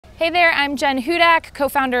Hey there, I'm Jen Hudak,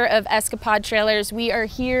 co-founder of Escapade Trailers. We are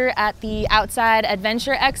here at the Outside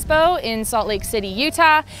Adventure Expo in Salt Lake City,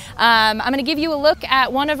 Utah. I'm going to give you a look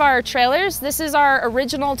at one of our trailers. This is our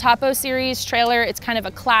original TOPO series trailer. It's kind of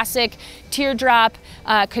a classic teardrop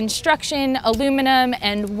construction, aluminum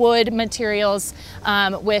and wood materials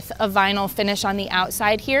with a vinyl finish on the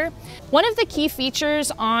outside here. One of the key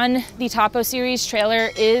features on the TOPO series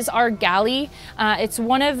trailer is our galley. It's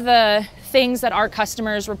one of the things that our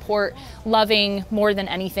customers report loving more than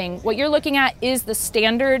anything. What you're looking at is the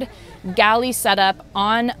standard galley setup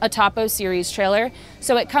on a TOPO series trailer.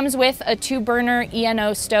 So it comes with a 2-burner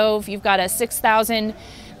ENO stove. You've got a 6,000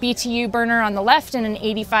 BTU burner on the left and an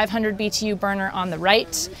 8,500 BTU burner on the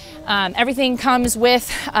right. Everything comes with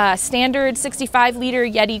a standard 65-liter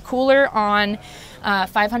Yeti cooler on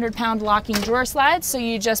 500-pound locking drawer slides. So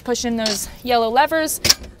you just push in those yellow levers,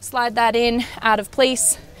 slide that in out of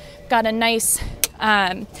place. Got a nice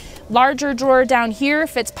larger drawer down here,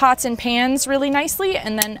 fits pots and pans really nicely,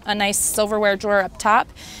 and then a nice silverware drawer up top.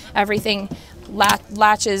 Everything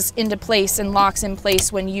latches into place and locks in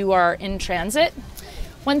place when you are in transit.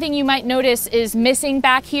 One thing you might notice is missing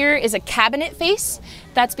back here is a cabinet face.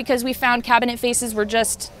 That's because we found cabinet faces were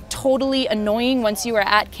just totally annoying once you were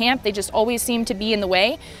at camp. They just always seem to be in the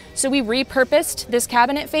way. So we repurposed this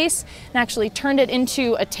cabinet face and actually turned it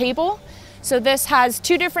into a table. So this has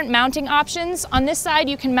 2 different mounting options. On this side,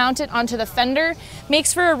 you can mount it onto the fender.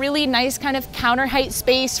 Makes for a really nice kind of counter height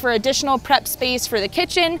space for additional prep space for the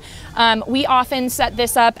kitchen. We often set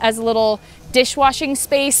this up as a little dishwashing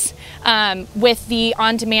space with the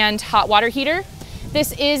on-demand hot water heater.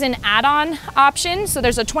 This is an add-on option. So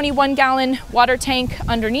there's a 21-gallon water tank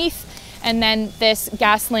underneath, and then this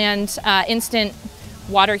Gasland instant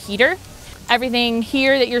water heater. Everything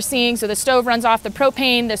here that you're seeing, so the stove runs off the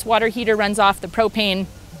propane, this water heater runs off the propane.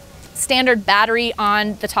 Standard battery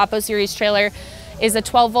on the TOPO series trailer is a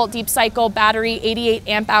 12-volt deep cycle battery, 88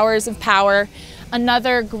 amp hours of power.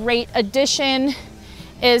 Another great addition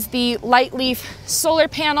is the Light Leaf solar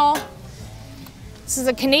panel. This is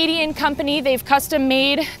a Canadian company. They've custom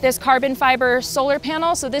made this carbon fiber solar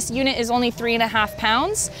panel. So this unit is only 3.5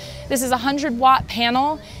 pounds. This is a 100-watt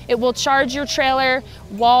panel. It will charge your trailer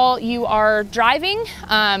while you are driving,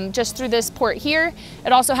 just through this port here.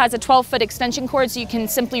 It also has a 12-foot extension cord, so you can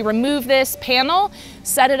simply remove this panel,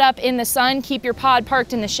 set it up in the sun, keep your pod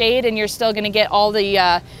parked in the shade, and you're still gonna get all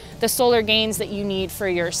the solar gains that you need for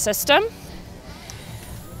your system.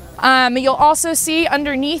 You'll also see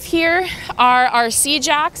underneath here are our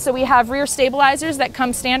C-jacks. So we have rear stabilizers that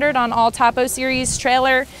come standard on all TOPO series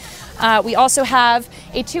trailer. We also have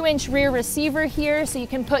a 2-inch rear receiver here, so you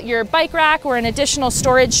can put your bike rack or an additional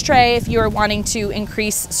storage tray if you're wanting to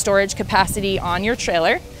increase storage capacity on your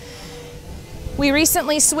trailer. We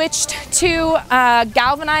recently switched to a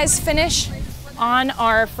galvanized finish on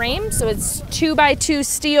our frame. So it's 2x2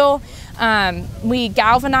 steel. We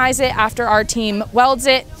galvanize it after our team welds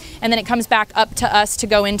it, and then it comes back up to us to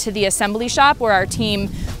go into the assembly shop where our team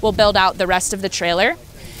will build out the rest of the trailer.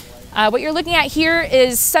 What you're looking at here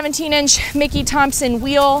is 17-inch Mickey Thompson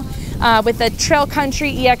wheel with a Trail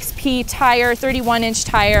Country EXP tire, 31-inch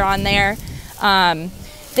tire on there.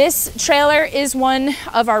 This trailer is one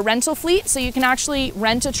of our rental fleet, so you can actually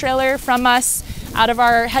rent a trailer from us out of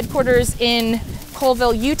our headquarters in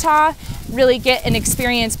Colville, Utah. Really get an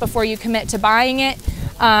experience before you commit to buying it.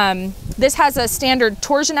 This has a standard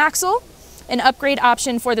torsion axle. An upgrade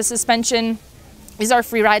option for the suspension is our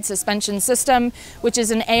free ride suspension system, which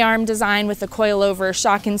is an A-arm design with a coilover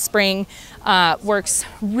shock and spring. Works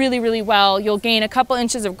really, really well. You'll gain a couple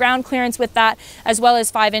inches of ground clearance with that, as well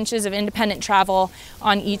as 5 inches of independent travel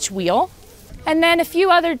on each wheel. And then a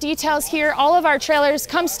few other details here. All of our trailers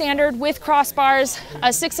come standard with crossbars, a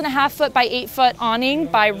 6.5 foot by 8 foot awning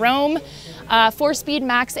by Rome, 4-speed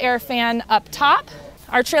max air fan up top.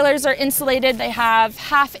 Our trailers are insulated. They have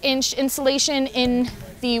 1/2 inch insulation in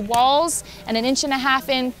the walls and an inch and a half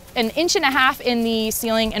in the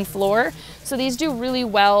ceiling and floor. So these do really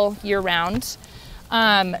well year round.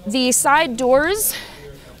 The side doors,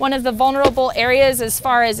 one of the vulnerable areas as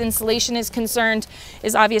far as insulation is concerned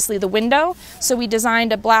is obviously the window. So we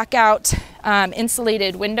designed a blackout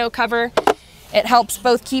insulated window cover. It helps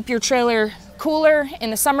both keep your trailer cooler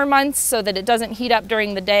in the summer months so that it doesn't heat up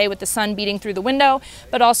during the day with the sun beating through the window,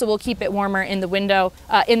 but also will keep it warmer in the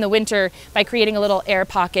winter by creating a little air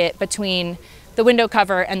pocket between the window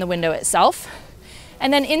cover and the window itself.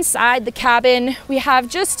 And then inside the cabin, we have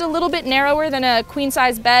just a little bit narrower than a queen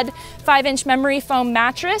size bed, 5-inch memory foam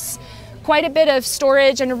mattress quite a bit of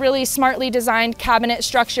storage and a really smartly designed cabinet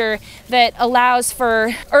structure that allows for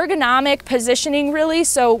ergonomic positioning really.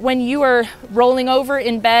 So when you are rolling over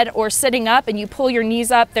in bed or sitting up and you pull your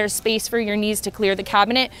knees up, there's space for your knees to clear the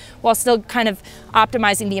cabinet while still kind of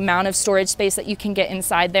optimizing the amount of storage space that you can get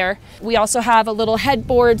inside there. We also have a little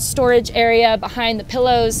headboard storage area behind the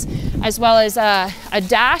pillows, as well as a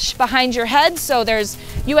dash behind your head. So there's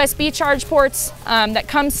USB charge ports that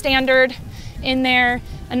come standard in there,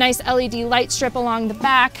 a nice LED light strip along the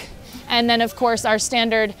back, and then of course our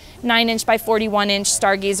standard 9-inch by 41-inch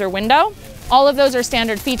stargazer window. All of those are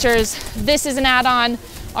standard features. This is an add-on.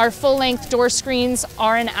 Our full-length door screens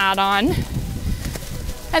are an add-on.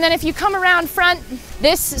 And then if you come around front,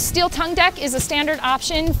 this steel tongue deck is a standard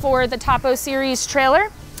option for the TOPO series trailer.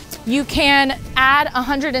 You can add a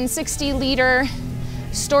 160-liter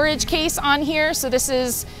storage case on here. So this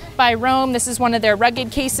is by Rome. This is one of their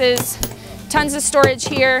rugged cases. Tons of storage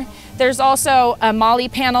here. There's also a MOLLE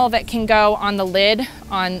panel that can go on the lid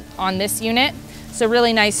on this unit. So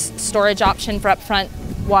really nice storage option for up front,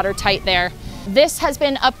 watertight there. This has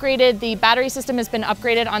been upgraded. The battery system has been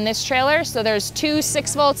upgraded on this trailer. So there's two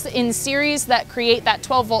 6 volts in series that create that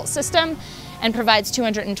 12-volt system and provides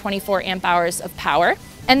 224 amp hours of power.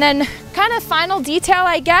 And then kind of final detail,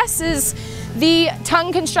 I guess, is the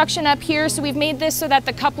tongue construction up here. So we've made this so that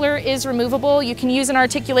the coupler is removable. You can use an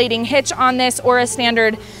articulating hitch on this or a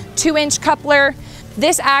standard 2-inch coupler.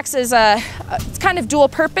 This acts as it's kind of dual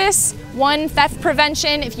purpose. One, theft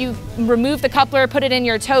prevention. If you remove the coupler, put it in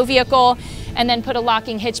your tow vehicle, and then put a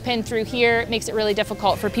locking hitch pin through here, it makes it really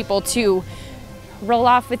difficult for people to roll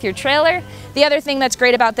off with your trailer. The other thing that's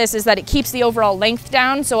great about this is that it keeps the overall length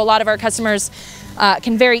down. So a lot of our customers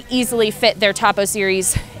can very easily fit their TOPO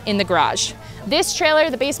series in the garage. This trailer,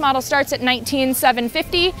 the base model, starts at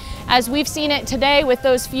 $19,750. As we've seen it today with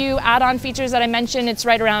those few add-on features that I mentioned, it's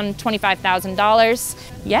right around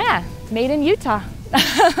 $25,000. Yeah, made in Utah.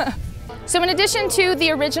 So in addition to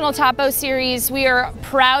the original TOPO series, we are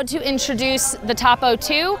proud to introduce the TOPO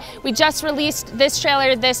 2. We just released this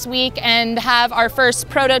trailer this week and have our first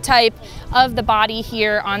prototype of the body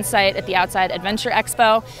here on site at the Outside Adventure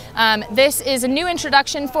Expo. This is a new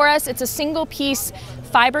introduction for us. It's a single piece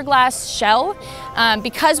fiberglass shell.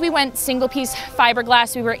 Because we went single piece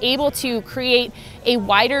fiberglass, we were able to create a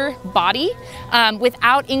wider body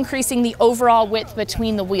without increasing the overall width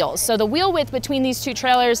between the wheels. So the wheel width between these two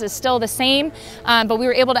trailers is still the same, but we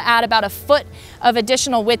were able to add about a foot of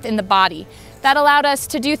additional width in the body. That allowed us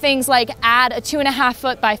to do things like add a 2.5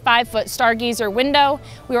 foot by 5 foot stargazer window.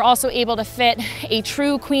 We were also able to fit a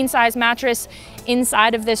true queen size mattress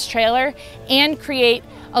inside of this trailer and create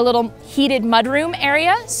a little heated mudroom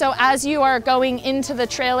area. So as you are going into the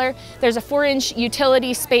trailer, there's a 4-inch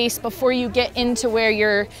utility space before you get into where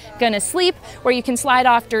you're gonna sleep, where you can slide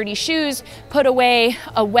off dirty shoes, put away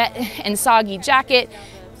a wet and soggy jacket,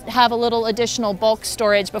 have a little additional bulk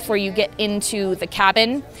storage before you get into the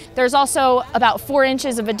cabin. There's also about 4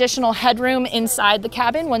 inches of additional headroom inside the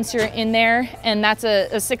cabin once you're in there, and that's a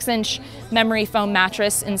 6-inch memory foam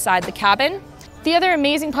mattress inside the cabin. The other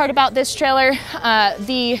amazing part about this trailer,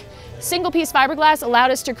 the single piece fiberglass allowed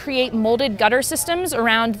us to create molded gutter systems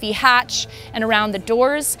around the hatch and around the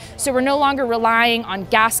doors. So we're no longer relying on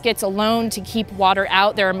gaskets alone to keep water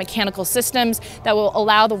out. There are mechanical systems that will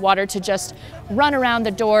allow the water to just run around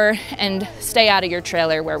the door and stay out of your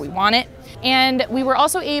trailer where we want it. And we were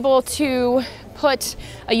also able to put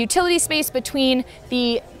a utility space between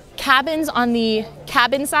the cabins on the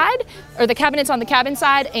cabin side, or the cabinets on the cabin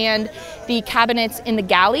side, and the cabinets in the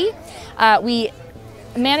galley. We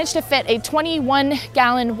managed to fit a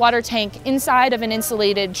 21-gallon water tank inside of an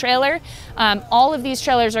insulated trailer. All of these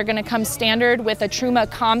trailers are going to come standard with a Truma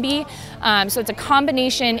combi. So it's a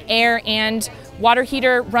combination air and water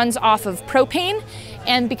heater, runs off of propane.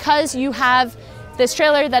 And because you have this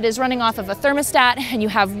trailer that is running off of a thermostat and you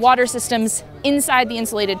have water systems inside the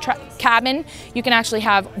insulated cabin, you can actually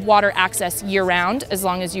have water access year-round as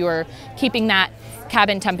long as you are keeping that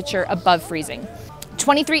cabin temperature above freezing.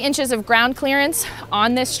 23 inches of ground clearance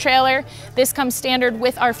on this trailer. This comes standard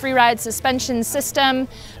with our freeride suspension system.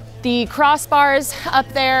 The crossbars up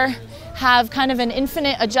there have kind of an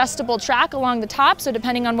infinite adjustable track along the top, so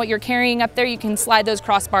depending on what you're carrying up there, you can slide those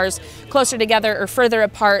crossbars closer together or further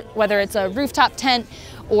apart, whether it's a rooftop tent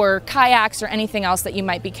or kayaks or anything else that you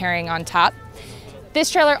might be carrying on top. This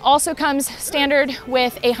trailer also comes standard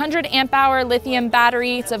with a 100 amp hour lithium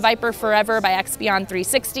battery. It's a Viper Forever by Expion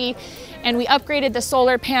 360. And we upgraded the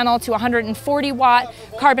solar panel to 140 watt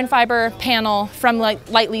carbon fiber panel from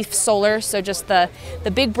Lightleaf Solar. So just the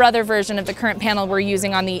big brother version of the current panel we're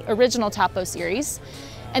using on the original TOPO series.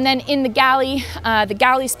 And then in the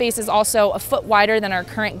galley space is also a foot wider than our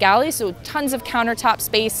current galley, so tons of countertop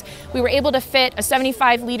space. We were able to fit a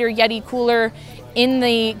 75-liter Yeti cooler in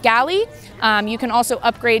the galley. You can also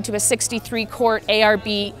upgrade to a 63-quart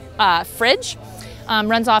ARB fridge.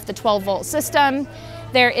 Runs off the 12-volt system.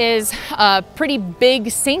 There is a pretty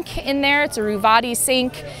big sink in there. It's a Ruvati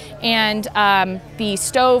sink, and the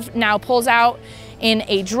stove now pulls out in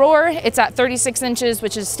a drawer. It's at 36 inches,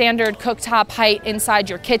 which is standard cooktop height inside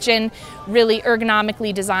your kitchen. Really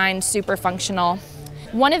ergonomically designed, super functional.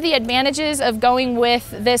 One of the advantages of going with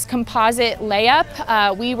this composite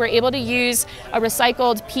layup, we were able to use a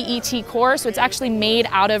recycled PET core, so it's actually made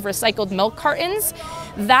out of recycled milk cartons.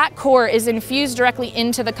 That core is infused directly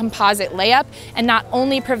into the composite layup and not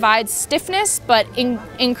only provides stiffness, but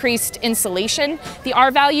increased insulation. The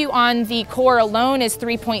R value on the core alone is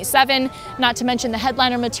 3.7, not to mention the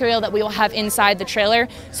headliner material that we will have inside the trailer.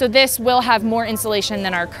 So this will have more insulation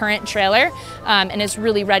than our current trailer, and is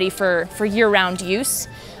really ready for year-round use.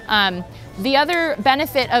 The other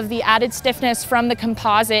benefit of the added stiffness from the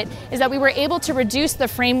composite is that we were able to reduce the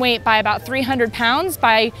frame weight by about 300 pounds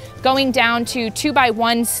by going down to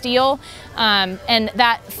 2x1 steel, and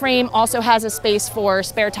that frame also has a space for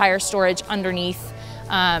spare tire storage underneath.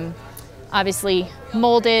 Obviously,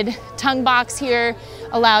 molded tongue box here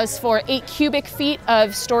allows for 8 cubic feet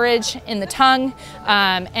of storage in the tongue,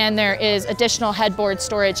 and there is additional headboard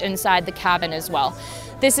storage inside the cabin as well.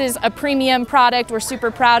 This is a premium product. We're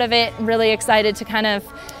super proud of it. Really excited to kind of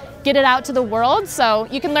get it out to the world. So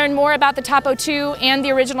you can learn more about the TOPO 2 and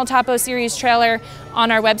the original TOPO series trailer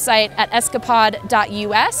on our website at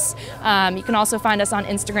escapod.us. You can also find us on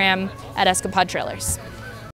Instagram at Escapod Trailers.